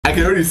I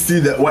can already see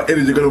that what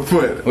energy you're gonna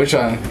put. Which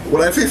one?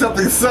 When I say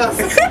something sus,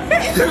 you're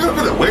gonna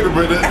be like, wait a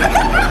minute.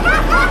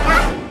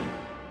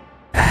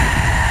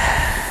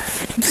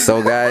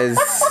 So guys,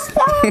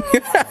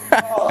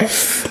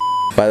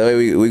 by the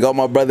way, we got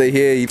my brother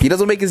here. He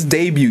doesn't make his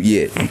debut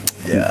yet.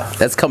 Yeah,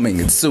 that's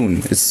coming. It's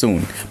soon.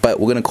 But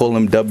we're gonna call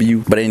him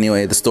W. But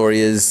anyway, the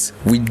story is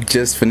we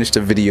just finished a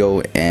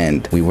video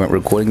and we weren't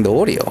recording the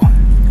audio,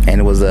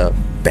 and it was a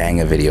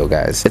banger video,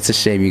 guys. It's a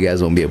shame you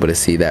guys won't be able to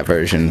see that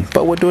version,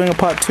 but we're doing a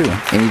part 2.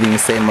 Anything to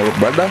say, my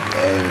brother?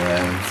 Hey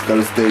man, just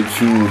gotta stay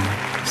tuned.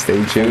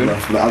 Stay tuned.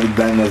 The other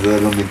bangers that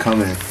are gonna be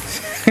coming.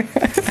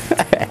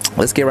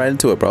 Let's get right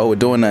into it, bro. We're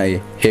doing a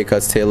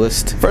haircuts tier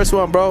list. First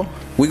one, bro.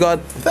 We got.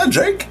 Is that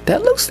Drake?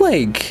 That looks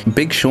like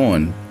Big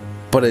Sean,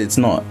 but it's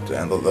not.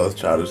 Damn, that was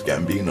Childish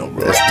Gambino,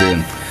 bro. That's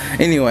dude.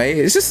 Anyway,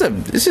 it's just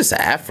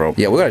an afro.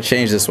 Yeah, we gotta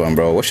change this one,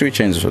 bro. What should we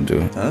change this one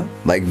to? Huh?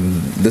 Like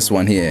this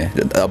one here,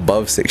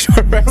 above sexual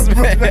harassment.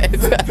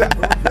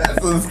 That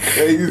was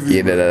crazy.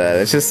 Yeah,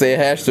 let's just say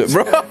hashtag,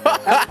 bro.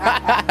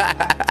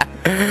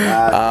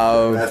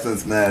 That's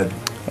what's mad.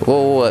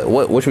 Well,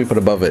 what should we put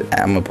above it?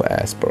 I'm gonna put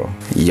ass, bro.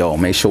 Yo,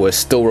 make sure it's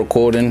still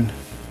recording.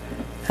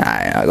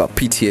 I got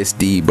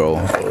PTSD, bro.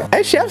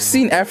 Actually, I've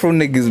seen Afro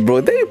niggas,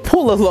 bro. They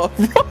pull a lot,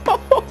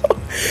 bro.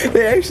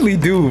 They actually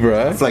do,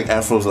 bro. It's like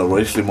Afros are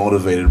racially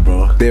motivated,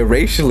 bro. They're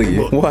racially?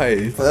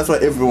 Why? So that's why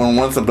everyone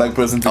wants a black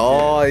person to.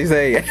 Oh, he's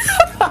saying.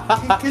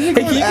 Can you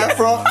go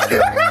Afro?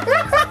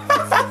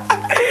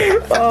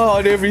 Oh,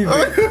 on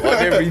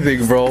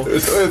everything, bro.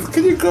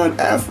 Can you go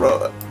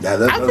Afro?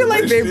 Yeah, I feel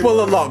like they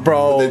pull a lot,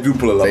 bro. They do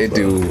pull a lot. They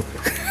do.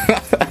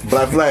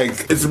 But I feel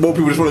like it's more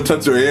people just want to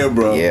touch your hair,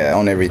 bro. Yeah,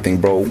 on everything,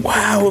 bro.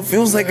 Wow, it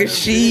feels like a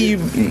sheep.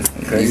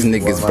 These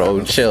niggas,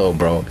 bro. Chill,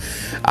 bro.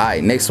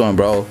 Alright, next one,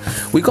 bro.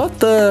 We got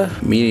the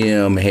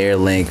medium hair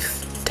length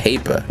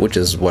taper, which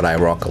is what I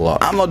rock a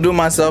lot. I'm not doing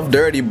myself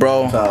dirty,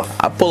 bro. Tough.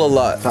 I pull a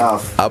lot.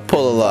 Tough. I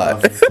pull a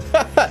lot.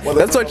 Well,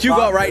 that's what you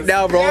got right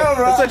now, bro. Yeah,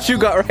 that's what you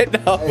got right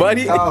now,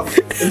 buddy. Tough.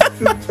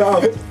 It's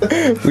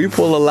tough. We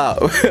pull a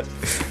lot.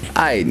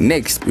 Alright,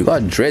 next we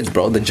got dreads,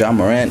 bro. The John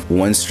Morant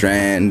one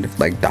strand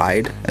like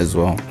dyed as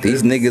well.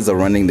 These niggas are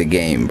running the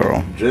game,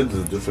 bro. Dreads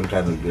is a different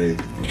kind of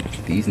grade.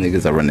 These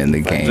niggas are running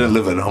the game. I just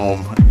live at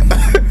home.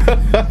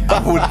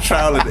 I would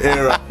trial and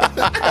error.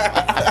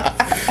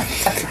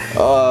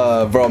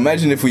 Bro,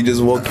 imagine if we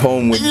just walked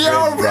home with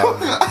dreads,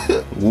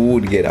 bro. We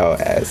would get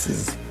our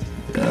asses.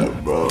 Yeah,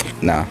 bro.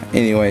 Nah.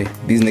 Anyway,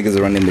 these niggas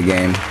are running the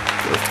game.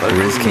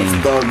 Rizz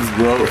King. Thugs,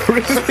 bro.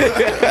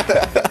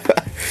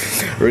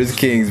 Rizz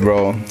Kings,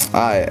 bro.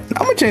 Alright,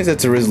 I'm gonna change that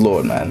to Rizz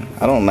Lord, man.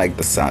 I don't like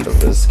the sound of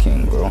Rizz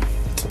King, bro.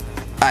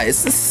 Alright,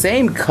 it's the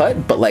same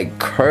cut, but like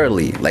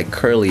curly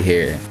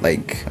hair,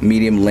 like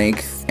medium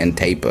length and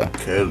taper.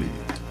 Curly.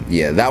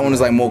 Yeah, that one is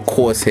like more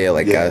coarse hair,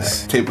 like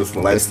us. Taper's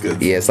for light skin.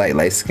 Yeah, it's like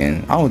light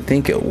skin. I don't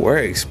think it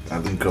works.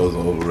 I think curls are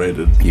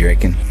overrated. You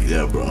reckon?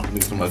 Yeah, bro.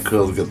 Mixing my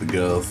curls get the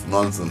girls.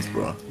 Nonsense,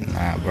 bro.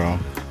 Nah, bro.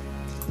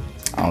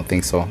 I don't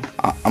think so.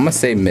 I'm gonna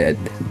say mid.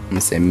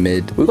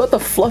 We got the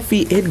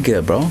fluffy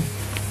Edgar, bro.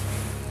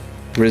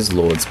 Rizz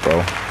Lords,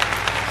 bro.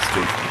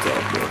 Straight to the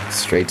top, bro.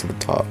 Straight to the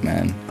top,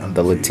 man.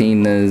 The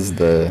Latinas,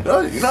 the...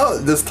 You know,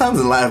 there's times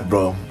in life,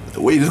 bro,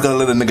 where you just gotta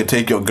let a nigga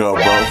take your girl,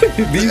 bro.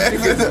 These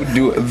niggas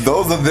do it.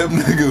 Those are them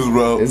niggas,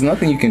 bro. There's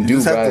nothing you can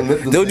do, bro.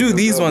 They'll do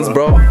these ones,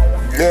 bro.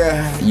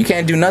 Yeah. You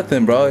can't do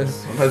nothing, bro.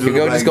 Your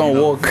girl just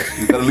gonna walk.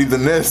 You gotta leave the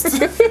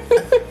nest.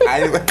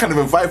 I can't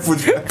even fight for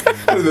you. I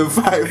can't even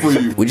fight for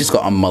you. We just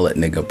got a mullet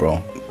nigga,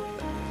 bro.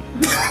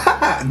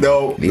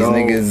 No.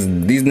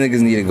 These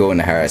niggas need to go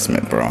into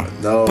harassment, bro.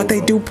 No. But they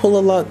do pull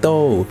a lot,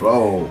 though.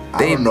 Bro, I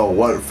don't know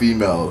what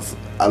females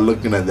are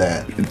looking at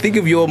that. Think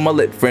of your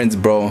mullet friends,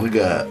 bro. Look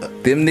at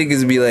them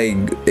niggas be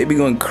like, they be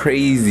going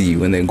crazy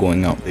when they're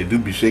going out. They do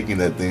be shaking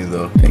that thing,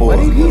 though. What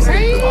did he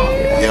say?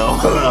 Yo,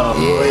 hold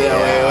on.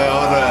 Yeah.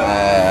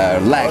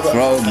 Hold on. Relax,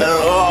 bro.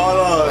 Hold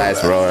on.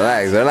 Relax, bro.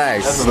 Relax.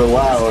 That's a bit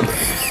wild.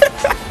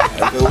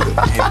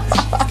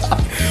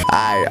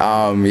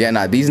 Alright, yeah,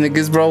 nah, these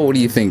niggas, bro, what do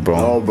you think, bro?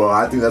 No, bro,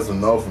 I think that's a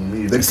no for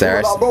me. They pull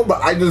a lot, bro,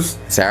 but I just...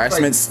 It's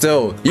harassment like,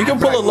 still. You can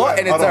pull a lot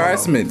and it's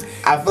harassment.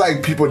 I feel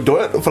like people do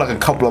it for like a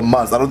couple of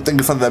months. I don't think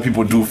it's something that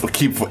people do for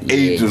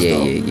ages,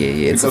 though.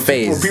 Yeah. It's a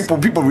phase.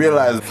 People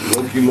realize,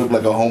 look, you look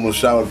like a homeless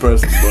showered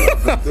person,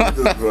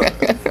 bro.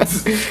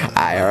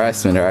 Alright,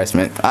 harassment.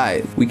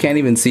 Alright, we can't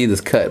even see this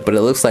cut, but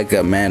it looks like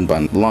a man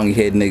bun. Long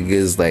head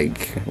niggas,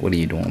 like, what are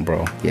you doing,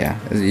 bro? Yeah,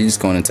 you're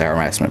just going into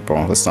harassment,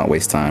 bro. Let's not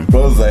waste time.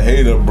 Bro's a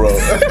hater, bro.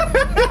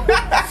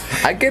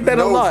 I get that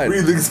a lot.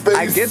 Breathing space.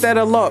 I get that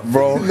a lot,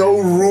 bro. No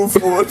room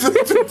for it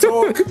to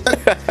talk.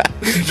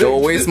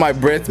 Don't waste my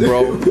breath,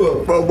 bro.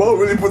 Bro,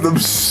 really put them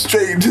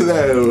straight into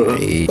that, bro.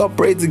 Hey, we got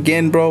braids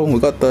again, bro. We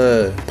got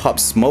the Pop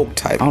Smoke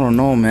type. I don't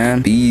know,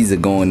 man. These are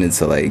going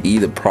into like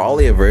either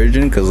probably a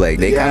virgin, because like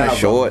they kind of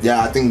short.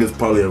 Yeah, I think it's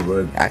probably a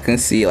virgin. I can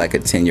see like a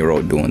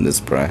 10-year-old doing this,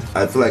 bro.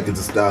 I feel like it's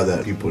a style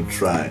that people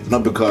try.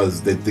 Not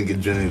because they think it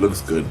generally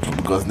looks good, but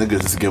because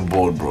niggas just get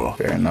bored, bro.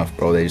 Fair enough,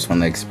 bro. They just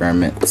want to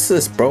experiment. What's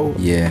this, bro?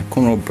 Yeah,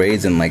 cornrow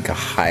braids and like a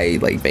high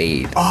like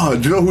fade. Oh,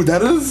 do you know who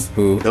that is?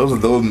 Who? Those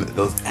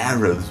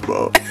Arabs,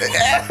 bro.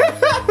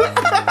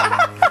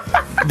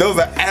 Those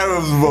are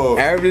Arabs, bro.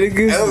 Arab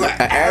niggas?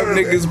 Arab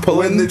niggas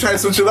pulling. When they try to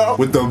switch it up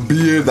with the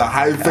beard, the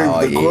high face,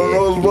 the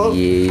cornrows, bro.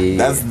 Yeah.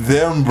 That's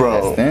them,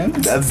 bro. That's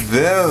them? That's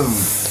them.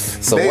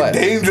 So they what?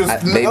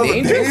 Dangerous. They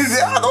dangerous?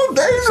 Yeah, they're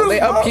dangerous. So they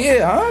bro. up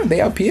here, huh?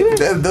 They up here?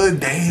 They're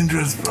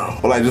dangerous, bro.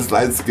 Or like just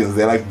light skins,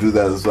 they like to do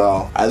that as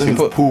well. I think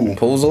it's pool.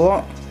 Pulls a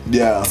lot?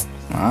 Yeah.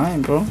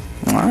 Alright, bro.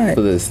 Alright.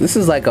 So this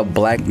is like a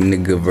black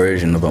nigga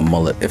version of a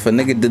mullet. If a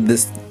nigga did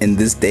this in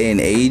this day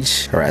and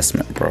age,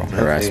 harassment, bro.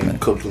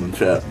 Harassment. Cooked in the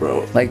chat,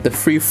 bro. Like the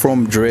free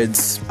from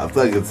dreads. I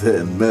feel like it's hit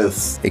and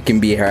miss. It can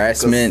be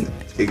harassment.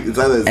 It's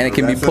either and it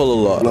can be pull a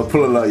lot.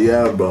 Pull a lot,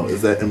 yeah, bro.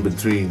 It's that in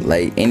between.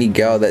 Like any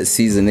girl that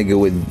sees a nigga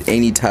with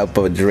any type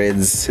of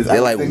dreads, they're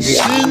like,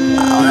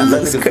 wow,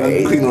 that's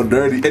crazy. Clean or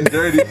dirty. And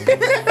dirty.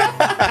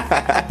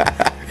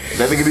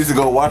 I think it needs to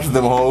go wash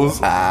them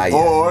hoes. Yeah.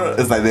 Or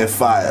it's like they're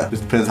fire.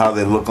 Just depends how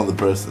they look on the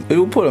person.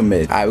 We'll put them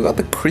in. Alright, we got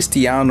the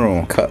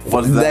Cristiano cut.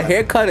 What's that? The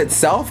haircut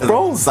itself,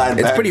 bro. It's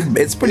pretty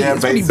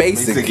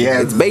basic.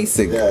 Yeah, it's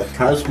basic. Yeah,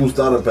 high school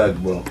starter pack,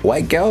 bro.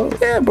 White girl,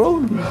 yeah,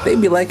 bro. They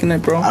be liking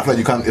it, bro. I feel like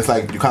you can't. It's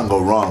like you can't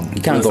go wrong.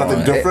 You can't go wrong.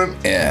 Something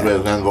different. Yeah,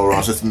 you can't go wrong.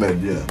 It's just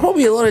mid. Yeah.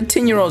 Probably a lot of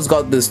 10-year-olds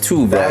got this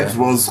too, bro. That's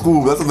bro.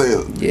 School. That's what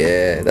they.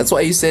 Yeah, that's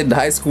why you said the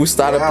high school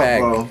starter pack.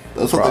 Bro.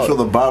 That's what they show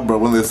the bar, bro,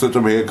 when they switch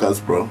up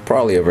haircuts, bro.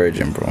 Probably a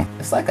virgin, bro.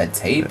 It's like a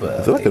taper.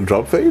 Is it like a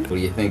drop fade? What are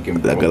you thinking,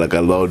 bro? Like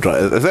a low drop.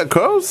 Is that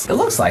curls? It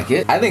looks like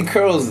it. I think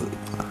curls.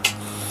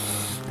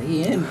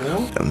 They in,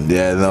 bro.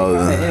 Yeah, no,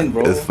 in,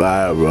 bro. It's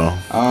fire, bro.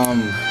 I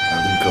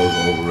think curls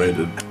are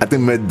overrated. I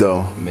think mid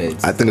though.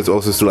 Mid. I think it's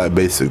also still like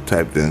basic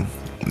type thing.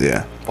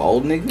 Yeah.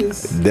 Bald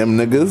niggas? Them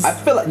niggas? I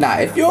feel like, nah,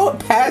 if you're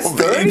past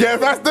 30. Yeah,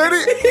 past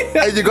 30?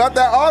 And you got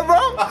that on,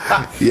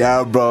 bro?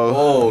 Yeah, bro.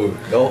 Oh,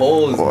 no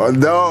holes. Oh,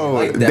 no,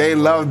 like that, they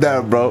love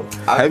that, bro.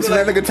 Have you seen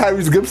that nigga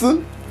Tyrese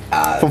Gibson?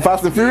 From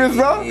Fast and Furious,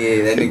 bro?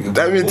 Yeah, that nigga.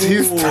 That means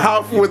he's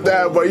tough with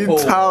that, bro.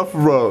 He's tough,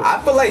 bro.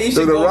 I feel like he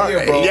should go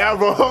here, bro. Yeah,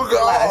 bro.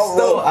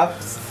 I'm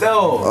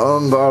still.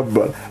 Oh, God,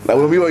 bro. Like,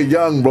 when we were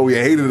young, bro, we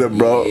hated it,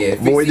 bro. Yeah,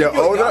 but when you're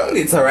older, young,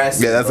 it's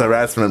harassment. Yeah, that's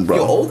harassment, bro.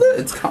 You're older,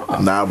 it's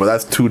calm. Nah, but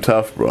that's too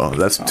tough, bro.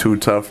 That's too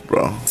tough,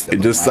 bro.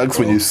 It just sucks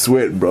when you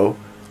sweat, bro.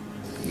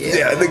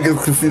 Yeah, I think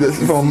niggas can see this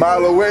from a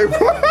mile away, bro.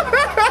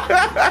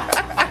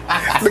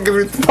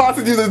 Niggas be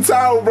passing you the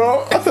towel,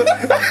 bro.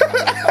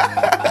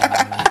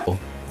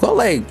 Got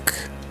like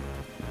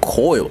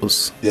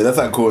coils. Yeah, that's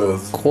like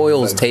coils.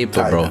 Coils like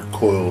taper, bro.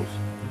 Coils.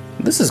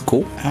 This is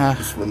cool.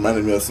 This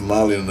reminded me of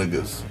Somalian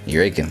niggas.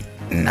 You reckon?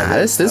 Nah,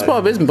 this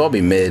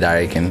probably mid.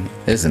 I reckon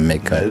this is a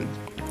mid cut.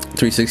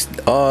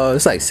 360. Oh,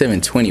 it's like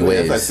 720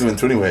 waves. It's like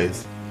 720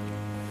 waves.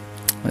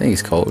 I think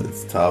it's cold.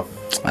 It's tough.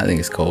 I think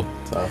it's cold.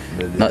 Tough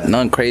mid.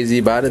 Nothing crazy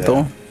about it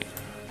though.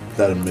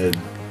 That a mid.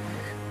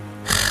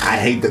 I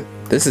hate that.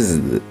 This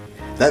is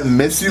that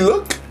messy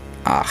look.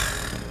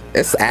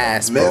 It's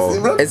ass,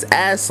 bro. It's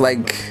ass.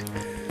 Like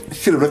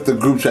should have left the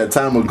group chat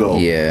time ago.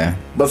 Yeah.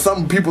 But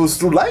some people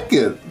still like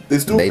it. They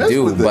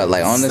do. With but it.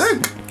 like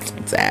honestly,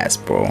 it's ass,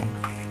 bro.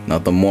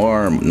 Nothing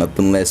more,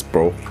 nothing less,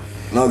 bro.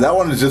 No, that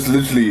one is just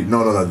literally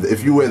no.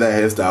 If you wear that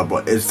hairstyle, bro,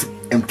 it's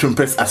to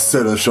impress a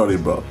certain shorty,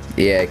 bro.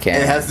 Yeah, it can.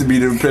 It has to be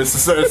to impress a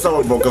certain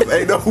someone, bro. Cause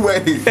ain't no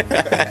way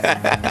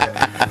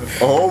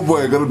a whole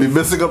boy gonna be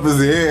messing up his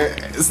hair.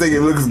 This thing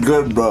looks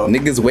good, bro.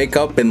 Niggas wake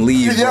up and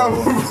leave. Yeah,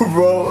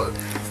 bro.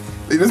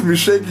 They just be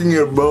shaking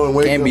it, bro.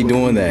 And can't be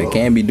doing that. Bro.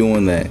 Can't be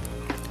doing that.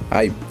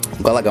 I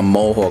got like a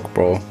mohawk,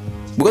 bro.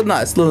 Because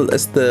nah, it's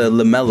the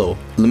Lamello.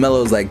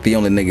 Lamello's like the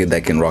only nigga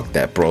that can rock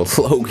that, bro.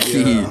 Low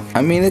key. Yeah.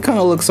 I mean, it kind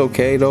of looks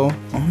okay though.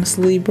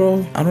 Honestly,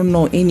 bro, I don't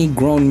know any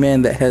grown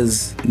man that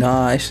has.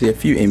 Nah, actually, a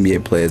few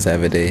NBA players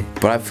have it.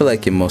 But I feel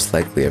like you're most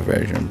likely a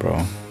virgin,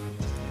 bro.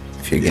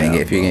 If you're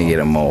gonna get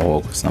a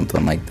mohawk or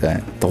something like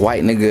that. The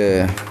white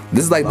nigga.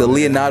 This is like the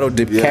Leonardo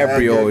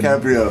DiCaprio. Yeah,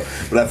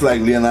 DiCaprio. But I feel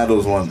like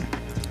Leonardo's one.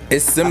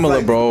 It's similar,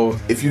 like, bro.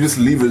 If you just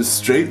leave it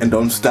straight and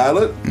don't style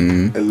it,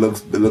 it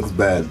looks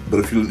bad.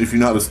 But if you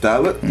know how to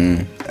style it,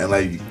 and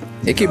like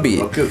it could be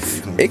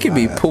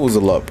pulls a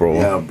lot, bro.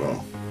 Yeah, bro.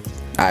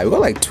 Alright, we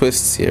got like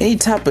twists here. Any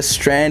type of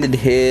stranded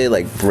hair,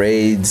 like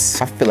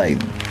braids. I feel like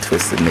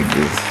twisted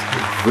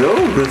niggas. Bro,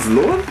 Rizz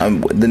Lord?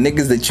 The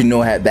niggas that you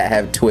know that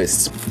have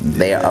twists,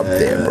 they are up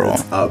there, bro.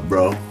 It's up,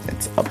 bro.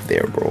 It's up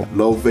there, bro.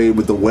 Low fade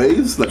with the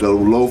waves, like a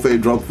low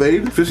fade drop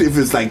fade. Especially if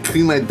it's like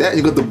clean like that.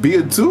 You got the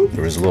beard too.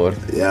 Rizz Lord.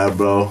 Yeah,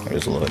 bro.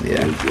 Rizz Lord, yeah.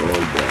 Rizz Lord,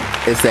 bro.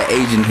 It's that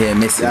Asian hair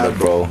missing look,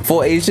 bro.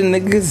 For Asian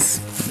niggas,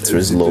 it's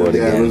Rizz Lord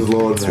again. Rizz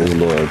Lord, it's Rizz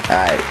Lord.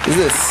 Alright, is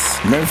this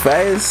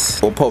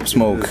Memphis or Pop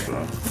Smoke?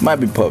 Might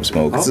be Pop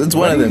Smoke. It's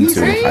one of them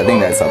two. I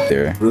think that's up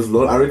there. Rizz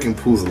Lord, I reckon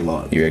Pools a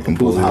lot. You reckon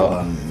Pools a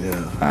lot?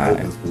 Yeah.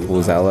 Alright,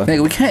 Pools hella.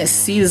 Nigga, we can't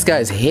see this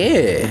guy's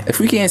hair. If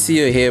we can't see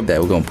your hair,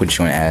 that we're gonna put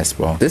you on ass,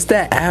 bro. This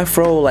that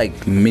afro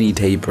like mini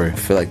taper. I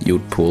feel like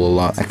you'd pull a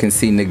lot. I can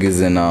see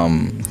niggas in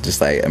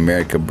just like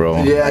America,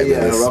 bro. Yeah, like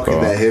yeah, this, rocking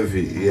bro. that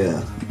heavy,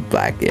 yeah.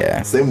 Black,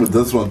 yeah. Same with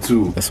this one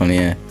too. This one,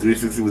 yeah.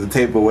 360 with the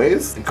taper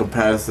waist. In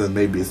comparison,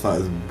 maybe it's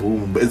not as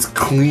boom, but it's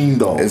clean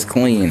though. It's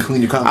clean.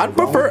 Clean. You can't.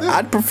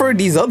 I'd prefer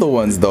these other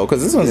ones though,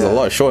 cause this one's a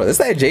lot shorter. It's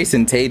like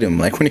Jason Tatum,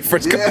 like when he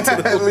first got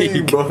to the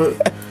league, bro.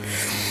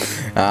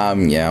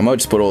 Yeah, I'm gonna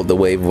just put all the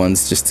wave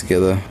ones just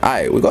together.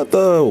 Alright, we got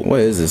the,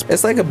 what is this?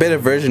 It's like a better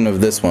version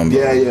of this one, bro.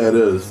 Yeah, yeah, it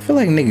is. I feel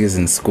like niggas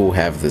in school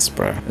have this,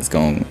 bro. It's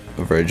going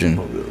Virgin.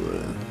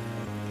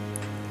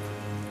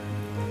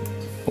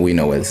 We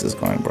know where this is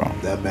going, bro.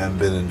 That man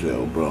been in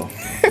jail, bro.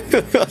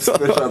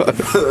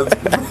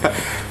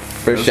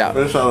 First shot.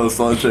 Fresh out of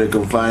solitary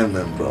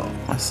confinement, bro.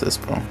 What's this,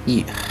 bro?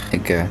 Yeah.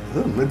 Okay. Is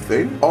that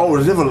mid-fade? Oh,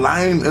 there's a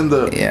line in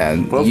the... Yeah,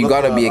 you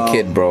gotta be a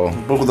kid, bro.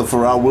 Both with the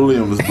Pharrell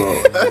Williams, bro.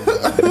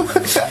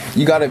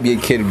 You gotta be a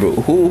kid, bro.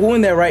 Who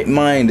in their right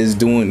mind is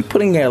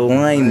putting their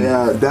line...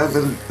 Yeah,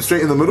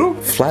 straight in the middle?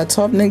 Flat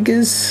top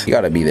niggas? You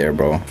gotta be there,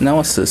 bro. Now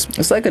what's this?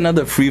 It's like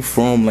another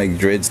free-form, like,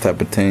 dreads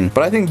type of thing.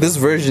 But I think this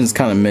version's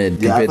kind of mid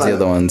compared to the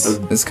other ones.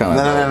 It's kind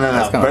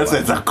of... No.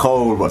 Bracelets are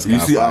cold, bro. You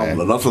see,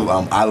 lots of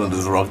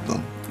Islanders rock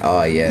them.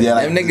 Oh yeah,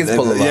 them niggas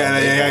pull a lot.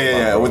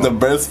 Yeah. With the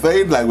burst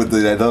fade, like with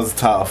that's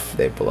tough.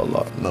 They pull a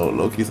lot. No,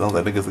 low-key sounds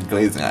like niggas are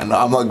glazing. I know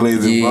I'm not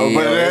glazing, bro.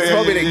 But it's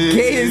probably the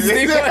gayest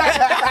thing.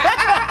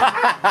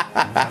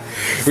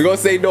 We gonna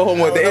say no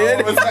homo at the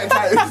end.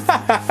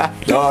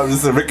 No, I'm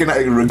just game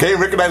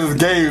recognizes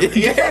game.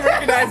 Game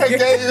recognizes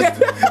game.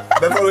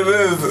 That's what it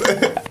is.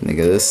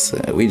 Nigga, this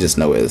we just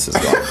know where this is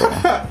going,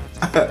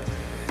 bro.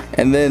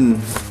 And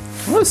then.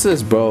 What's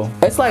this, bro?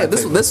 It's like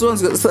this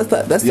one's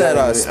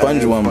that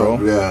sponge one, bro.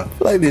 Yeah. I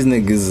feel like these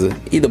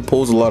niggas either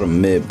pulls a lot of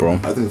mid, bro.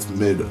 I think it's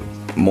mid.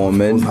 More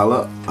mid.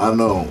 I don't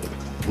know.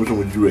 Which one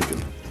would you reckon?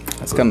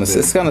 It's kind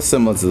of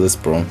similar to this,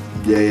 bro.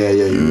 Yeah,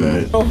 you're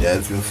right. Yeah,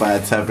 it's been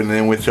fire tapping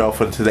in with y'all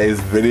for today's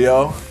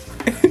video.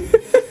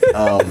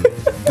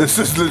 This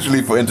is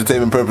literally for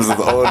entertainment purposes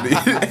only.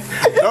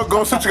 Don't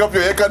go switching up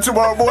your haircut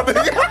tomorrow morning.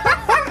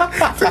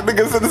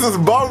 Nigga said this is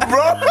bomb,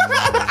 bro.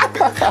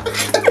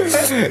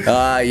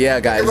 Yeah,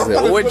 guys.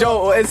 With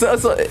Joe,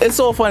 it's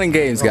all fun and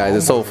games, guys.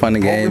 It's all fun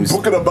and games.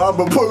 Booking a bomb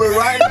appointment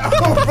right now,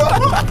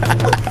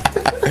 bro.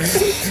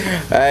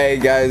 Hey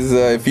guys,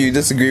 if you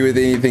disagree with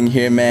anything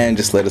here, man,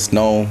 just let us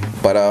know.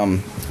 But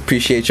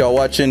appreciate y'all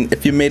watching.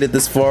 If you made it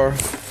this far,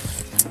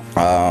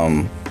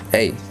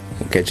 hey,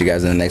 we'll catch you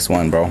guys in the next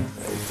one, bro.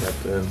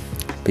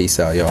 Peace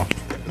out, y'all.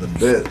 In a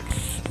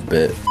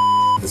bit.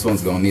 This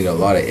one's gonna need a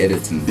lot of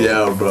editing, bro.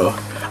 Yeah, bro.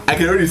 I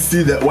can already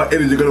see that what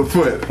edit you're gonna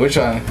put. Which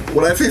one?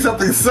 When I say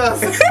something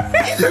sus,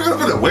 you're gonna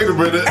be like, wait a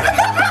minute.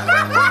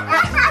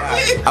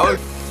 I would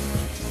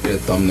get a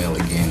thumbnail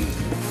again.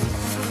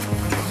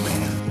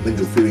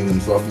 Nigga feeding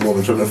himself more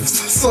than trying to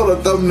sort the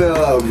thumbnail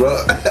out,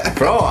 bro.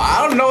 Bro,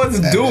 I don't know what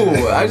to do.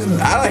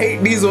 I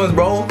hate these ones,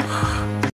 bro.